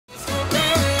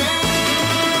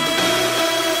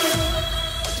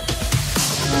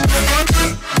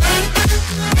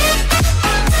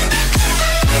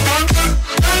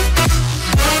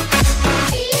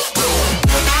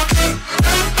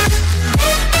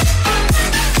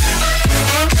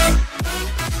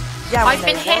Yeah, I've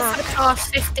been here for the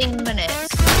past 15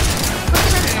 minutes.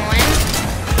 What's annoying?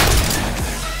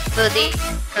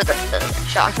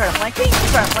 Shot. Trying to flank me? You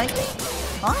trying to flank me?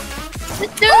 Huh? The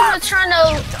dude was trying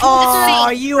to.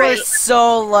 Oh, you were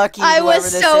so lucky. I was whoever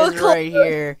this so is right close.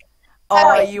 here.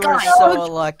 Oh, you were so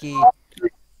lucky.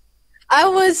 I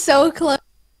was so close.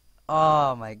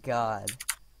 Oh my god.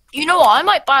 You know what? I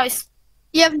might buy.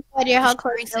 You have no idea how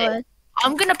close it was.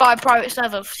 I'm gonna buy a private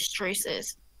server for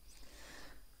Struces.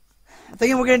 I'm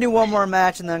thinking we're gonna do one more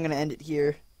match and then I'm gonna end it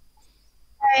here.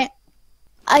 Alright.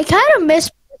 I kind of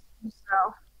miss pistols,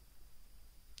 though.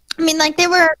 I mean, like, I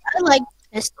like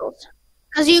pistols.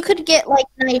 Because you could get, like,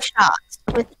 nice shots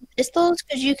with pistols,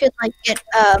 because you could, like, get,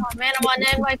 Oh man, I'm on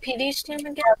NYPD's team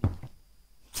again.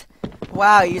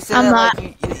 Wow, you said I'm that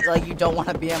not. like you don't want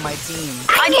to be on my team.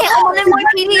 I'm on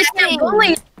NYPD's team.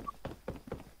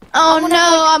 Oh,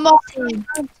 no, I'm off team.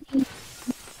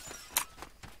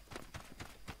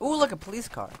 Ooh, look, a police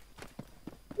car.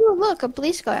 Ooh, look, a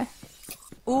police car.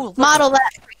 Ooh, look, Model a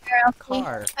that for your LP.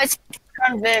 car. It's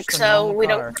Crown Vic, Just a so normal we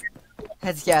car.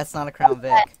 don't. Yeah, it's not a Crown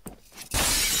Vic.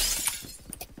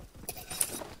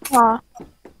 Aw.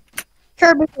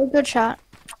 Kirby, good shot.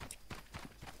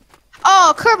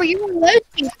 Oh, Kirby, you're one of those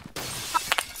people.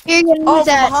 You're gonna Oh, use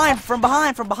that. from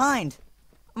behind.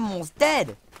 I'm almost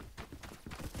dead.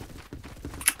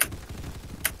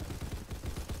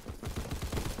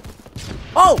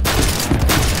 Oh!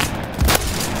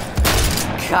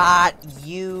 Got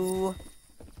you.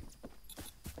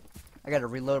 I gotta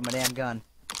reload my damn gun.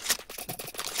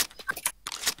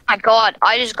 My God,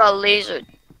 I just got lasered.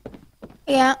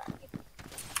 Yeah.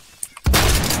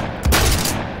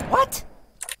 What?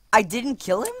 I didn't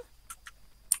kill him?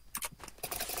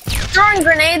 Throwing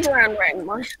grenades around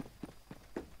randomly.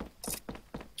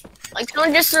 Like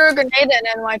someone just threw a grenade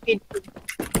at NYPD.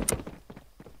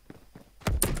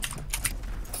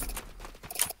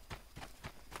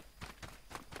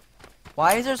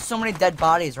 Why is there so many dead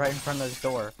bodies right in front of this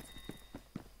door?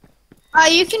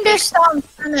 You can just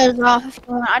turn those off if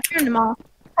you want. I turned them off.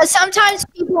 Cause sometimes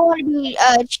people want to be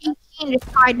cheeky and just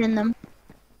hide in them.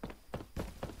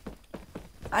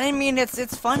 I didn't mean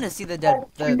it's fun to see the dead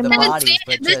the This bodies,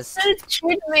 but This just dude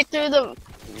shooting me through the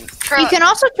You truck. can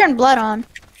also turn blood on.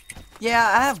 yeah,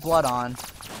 I have blood on.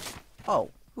 Oh,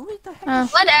 who is the heck? Oh.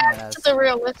 is Blood shooting at adds us? to the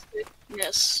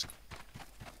realisticness.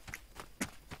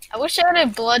 I wish I had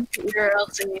a blood for your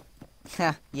LC.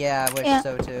 Yeah, I wish Yeah.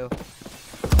 so too.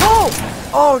 Oh!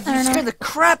 Oh, you I don't scared know. the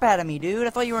crap out of me, dude. I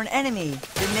thought you were an enemy.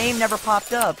 Your name never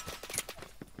popped up.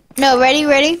 No,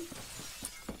 ready?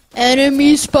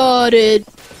 Enemy spotted.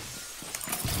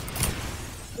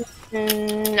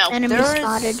 No. Enemy There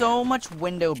spotted. is so much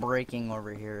window breaking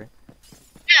over here.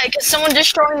 Yeah, because someone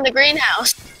destroying the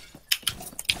greenhouse.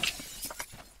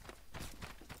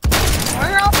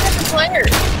 Where are all the other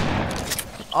players?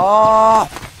 Oh!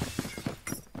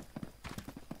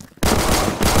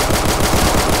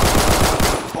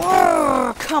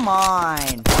 Oh, come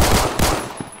on!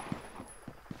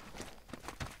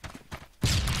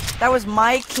 That was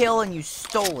my kill and you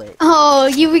stole it. Oh,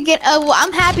 you would get. Oh, well,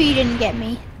 I'm happy you didn't get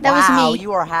me. That Wow, was me.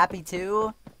 you are happy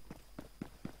too?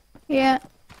 Yeah.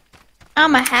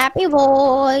 I'm a happy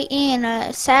boy in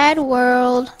a sad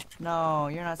world. No,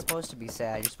 you're not supposed to be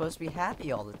sad. You're supposed to be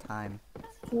happy all the time.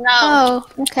 No. Oh,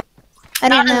 okay. I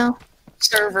didn't know.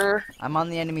 Server. I'm on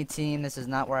the enemy team. This is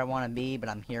not where I want to be, but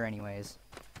I'm here anyways.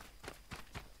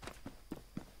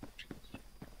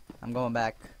 I'm going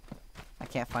back. I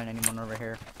can't find anyone over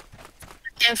here.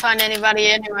 Can't find anybody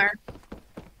anywhere.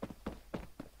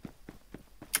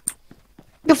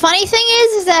 The funny thing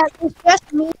is that it's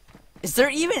just me. Is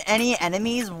there even any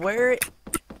enemies? Where?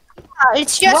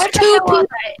 It's just What the two hell are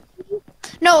people.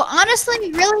 No,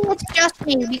 honestly, really, it's just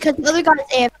me because the other guy's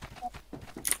AFK.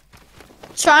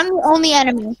 So I'm the only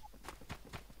enemy.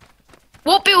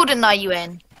 What building are you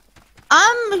in?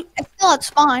 I'm still at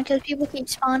spawn because people keep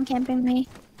spawn camping me.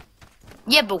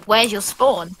 Yeah, but where's your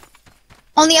spawn?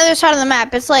 On the other side of the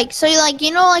map, it's like so. Like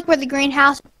you know, like where the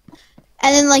greenhouse,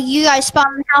 and then like you guys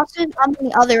spawn in houses. I'm in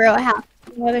the other row of house,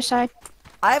 on the other side.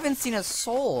 I haven't seen a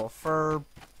soul for.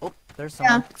 Oh, there's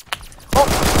someone.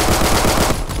 Yeah.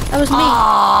 That was me.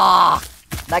 Ah!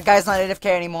 That guy's not AFK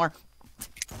anymore.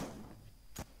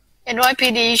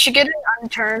 NYPD, you should get an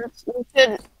unturned. We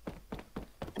could.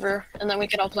 And then we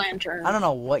could all play unturned. I don't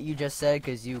know what you just said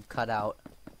because you cut out.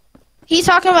 He's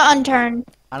talking about unturned.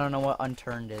 I don't know what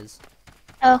unturned is.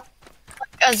 Oh,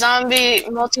 A zombie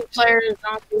multiplayer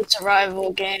zombie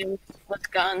survival game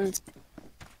with guns.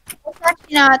 it's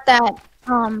actually not that.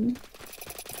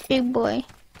 Big boy.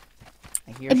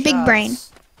 I hear A big brain.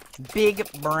 shots.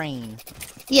 Big brain.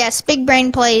 Yes, big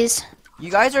brain plays. You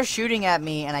guys are shooting at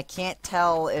me, and I can't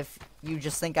tell if you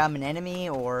just think I'm an enemy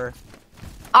or.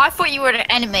 I thought you were an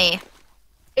enemy.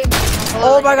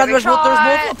 Oh my god, there's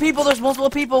multiple people, there's multiple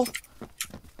people.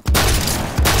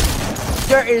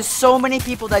 There is so many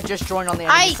people that just joined on the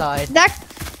enemy side.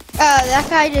 That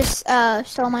guy just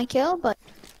stole my kill, but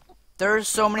There's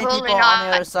so many Totally people on not.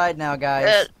 the other side now,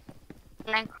 guys.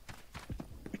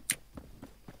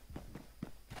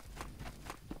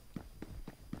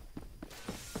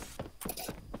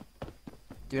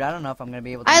 Dude, I don't know if I'm gonna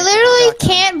be able to. I make it with literally shotgun.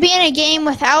 can't be in a game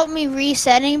without me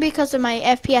resetting because of my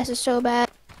FPS is so bad.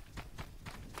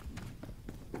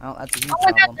 Oh, that's a huge Oh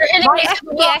my god, problem. they're hitting My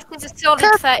me. FPS is a solid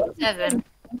 37.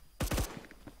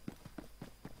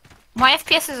 My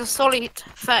FPS is a solid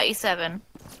 37.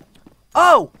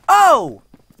 Oh! Oh!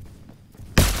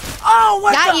 Oh,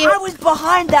 what Got the? you. I was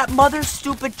behind that mother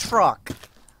stupid truck.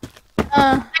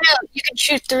 I know, you can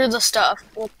shoot through the stuff.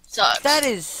 It sucks. That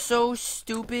is so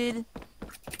stupid.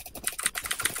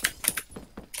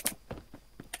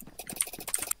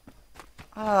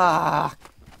 Ah.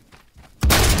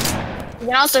 You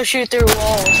can also shoot through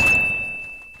walls.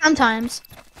 Sometimes.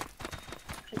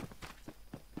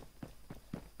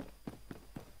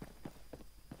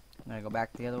 I'm gonna go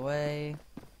back the other way.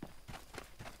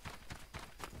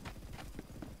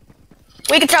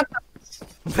 We can talk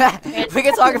about We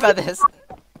can talk about this.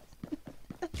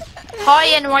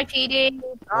 Hi NYPD.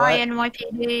 Hi What?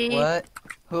 NYPD. What?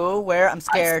 Who? Where? I'm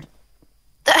scared.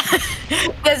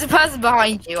 There's a person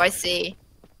behind you, I see.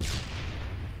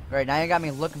 Right, now you got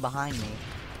me looking behind me.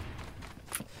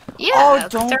 Yeah, Oh,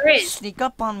 don't there is. sneak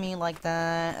up on me like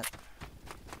that.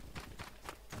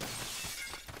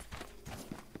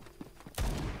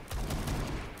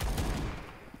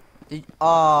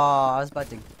 Oh, I was about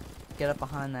to get up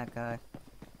behind that guy.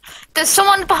 There's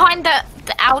someone behind the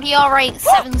Audi R8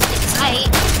 768.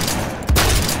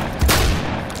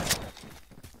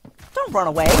 Don't run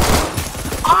away.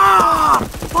 Ah!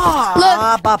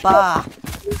 Ba!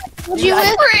 Would you Yeah. I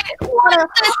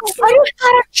just got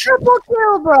a triple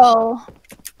kill, bro.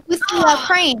 With the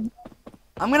crane.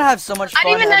 I'm gonna have so much I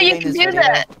fun didn't even know you editing could this do video.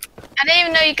 that. I didn't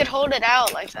even know you could hold it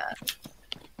out like that.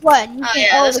 What? You Oh can-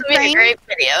 yeah, this the would be a crane? great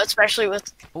video, especially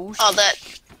with Oh, all that.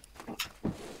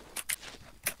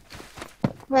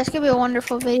 That's gonna be a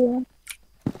wonderful video.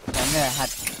 I'm gonna have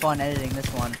fun editing this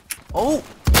one. Oh,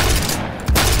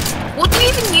 What do you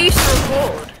even use to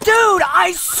record? dude, I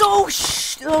I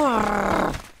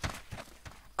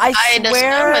just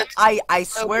swear, noticed. I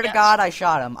swear to yes. God, I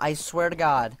shot him. I swear to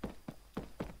God,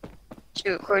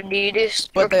 To Cornelius,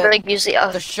 But the- use the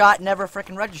the shot never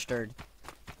frickin' registered.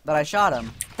 That I shot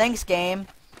him. Thanks, game.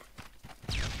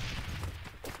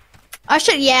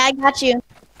 Yeah, I got you.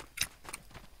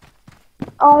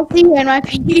 Oh, I see you in my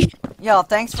PD. Yo,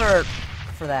 thanks for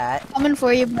that. Coming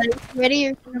for you, buddy.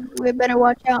 Ready? We better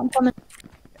watch out. I'm coming.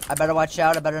 I better watch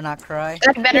out. I better not cry.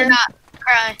 I better not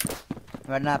cry. I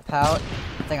better not pout.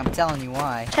 I think I'm telling you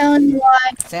why. Telling you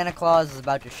why. Santa Claus is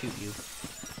about to shoot you.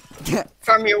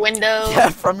 From your window. Yeah,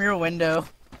 from your window.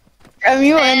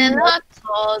 You And and the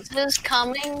Claus is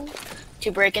coming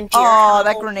to break into your Oh, house.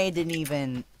 that grenade didn't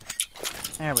even.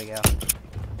 There we go.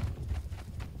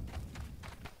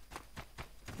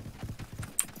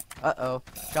 Uh-oh.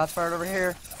 Shots fired over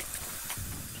here.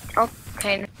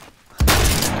 Okay.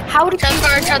 How did Shots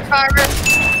fired, shots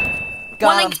fired.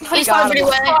 Got him. He's Got already him.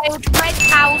 wet. Red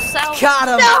house out. Got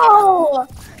him. no.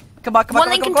 Come on, come on, One come on,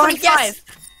 Lincoln come on. 25. Yes.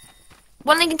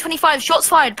 One Lincoln 25. Shots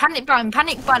fired. Panic button.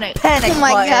 Panic button. Panic Oh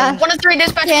my button. God. 1 of 3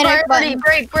 dispatch Panic priority.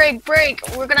 button.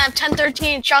 Break. We're gonna have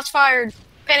 10-13. Shots fired.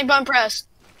 Panic button press.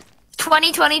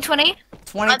 20. 20.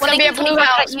 That's gonna be a Lincoln blue 25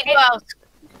 house. unit. Blue house.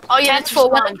 All 10 units for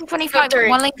 1 respond. Lincoln 25. Code 3.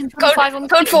 1 Lincoln 25 on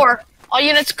Code 4. All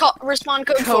units respond.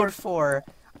 Code 4. Code 4.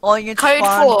 All units Code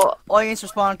respond. 4. All units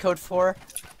respond. Code 4.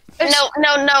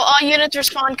 No. All units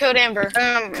respond. Code Amber.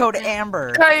 Code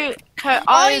Amber. Code.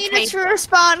 All okay. units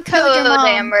respond. Code your mom.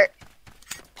 Amber.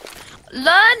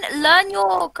 Learn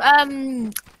your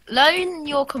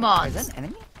Is commands. that an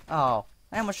enemy? Oh,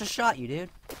 I almost just shot you, dude.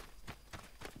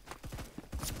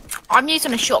 I'm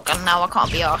using a shotgun now. I can't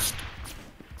be asked.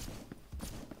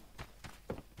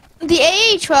 The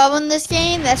AA-12 in this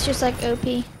game, that's just like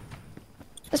OP.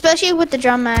 Especially with the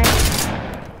drum mag.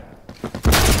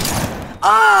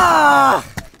 Ah!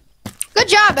 Good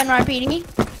job, NYPD.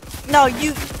 No,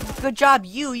 you. Good job,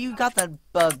 you. You got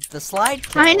the slide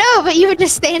kill. I know, but you were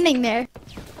just standing there.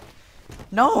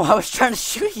 No, I was trying to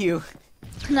shoot you.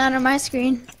 Not on my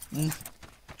screen.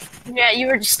 Yeah, you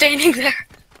were just standing there.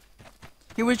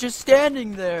 He was just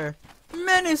standing there,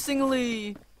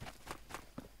 menacingly.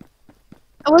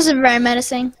 It wasn't very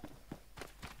menacing.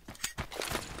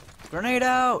 Grenade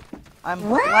out. I'm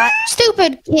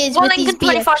Stupid kids One with these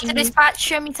Lincoln 25 to BFGs. dispatch,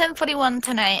 show me 1041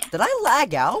 tonight. Did I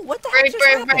lag out? What the heck Break, just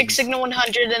break, happened? break. Signal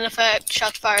 100 in effect.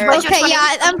 Shots fired. Break. Okay,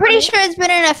 yeah, I'm pretty sure it's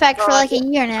been in effect for like a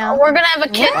year now. We're gonna have a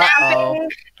kidnapping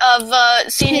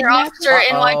of senior Kidnapping? officer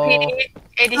NYPD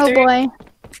 83. Oh boy.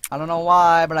 I don't know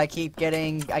why, but I keep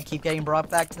getting brought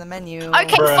back to the menu.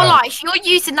 Okay, for life, you're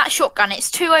using that shotgun. It's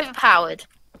too overpowered.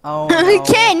 Oh no.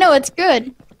 Okay, no, it's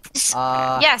good.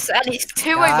 Yes, and it's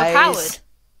too guys, overpowered.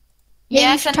 Yeah, you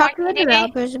Yes, should talk to the NYPD.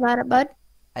 developers about it, bud.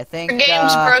 I think Your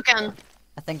game's broken.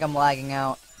 I think I'm lagging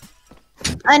out.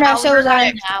 I know, so was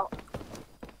I.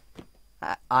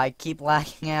 I keep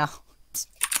lagging out.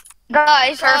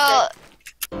 Guys,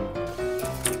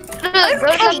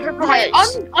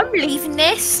 I'm leaving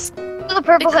this. go to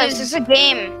Purple House. It's a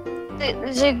game.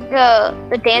 It's like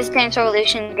the Dance Dance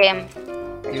Revolution game.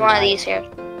 There's one of these here.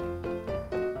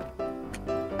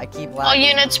 I keep All lagging.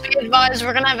 units be advised,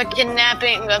 we're gonna have a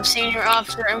kidnapping of senior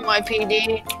officer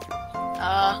NYPD.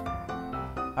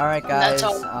 Alright guys, That's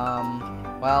all.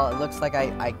 well it looks like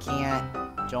I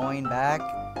can't join back.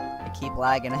 I keep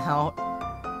lagging out.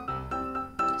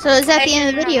 So is that the end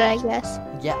of the video, I guess?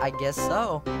 Yeah, I guess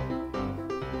so.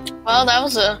 Well, that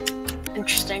was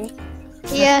interesting.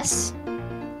 Yes.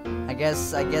 I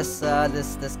guess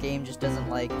this game just doesn't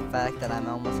like the fact that I'm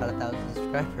almost at 1,000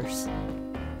 subscribers.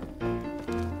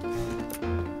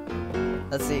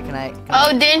 Let's see, can I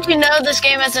Oh, didn't you know this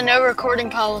game has a no recording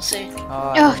policy?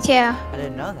 Oh, yeah. I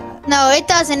didn't know that. No, it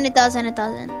doesn't. It doesn't. It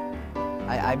doesn't.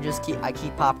 I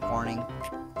keep popcorning.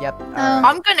 Yep. Oh.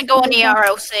 I'm gonna go on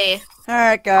ERLC.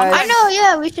 Alright guys. I know.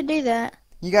 Yeah, we should do that.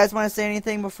 You guys want to say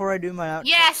anything before I do my out?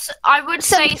 Yes, I would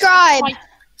say Subscribe.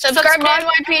 Subscribe to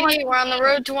NYPD, we're on the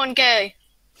road to 1K.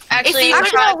 Actually, you- we're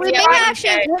Actually, no, trying to we get may 1K. actually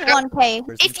hit 1K.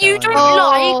 If you don't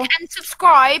Oh. like and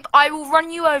subscribe, I will run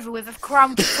you over with a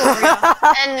Crown Victoria.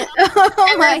 And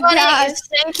Oh my everybody, gosh.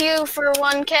 thank you for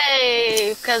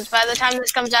 1K, because by the time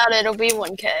this comes out, it'll be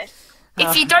 1K.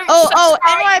 If you don't Oh,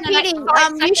 subscribe in the NYPD. next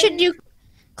 5 You should do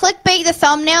clickbait the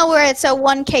thumbnail where it's a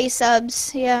 1K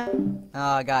subs. Yeah.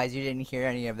 Oh, guys, you didn't hear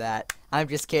any of that. I'm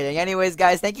just kidding. Anyways,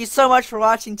 guys, thank you so much for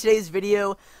watching today's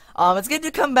video. It's good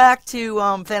to come back to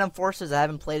Phantom Forces. I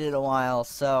haven't played it in a while,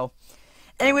 so.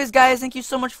 Anyways, guys, thank you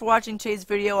so much for watching today's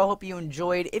video. I hope you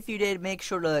enjoyed. If you did, make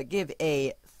sure to give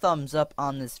a thumbs up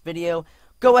on this video.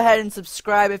 Go ahead and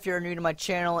subscribe if you're new to my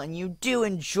channel and you do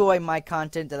enjoy my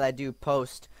content that I do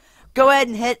post. Go ahead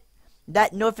and hit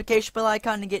that notification bell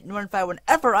icon to get notified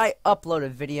whenever I upload a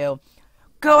video.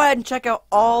 Go ahead and check out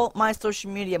all my social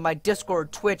media, my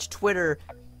Discord, Twitch, Twitter,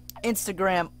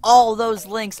 Instagram. All those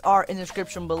links are in the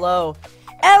description below.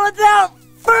 And without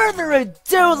further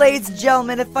ado, ladies and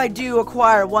gentlemen, if I do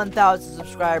acquire 1,000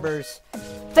 subscribers,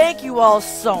 thank you all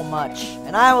so much.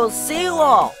 And I will see you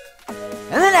all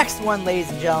in the next one, ladies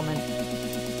and gentlemen.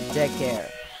 Take care.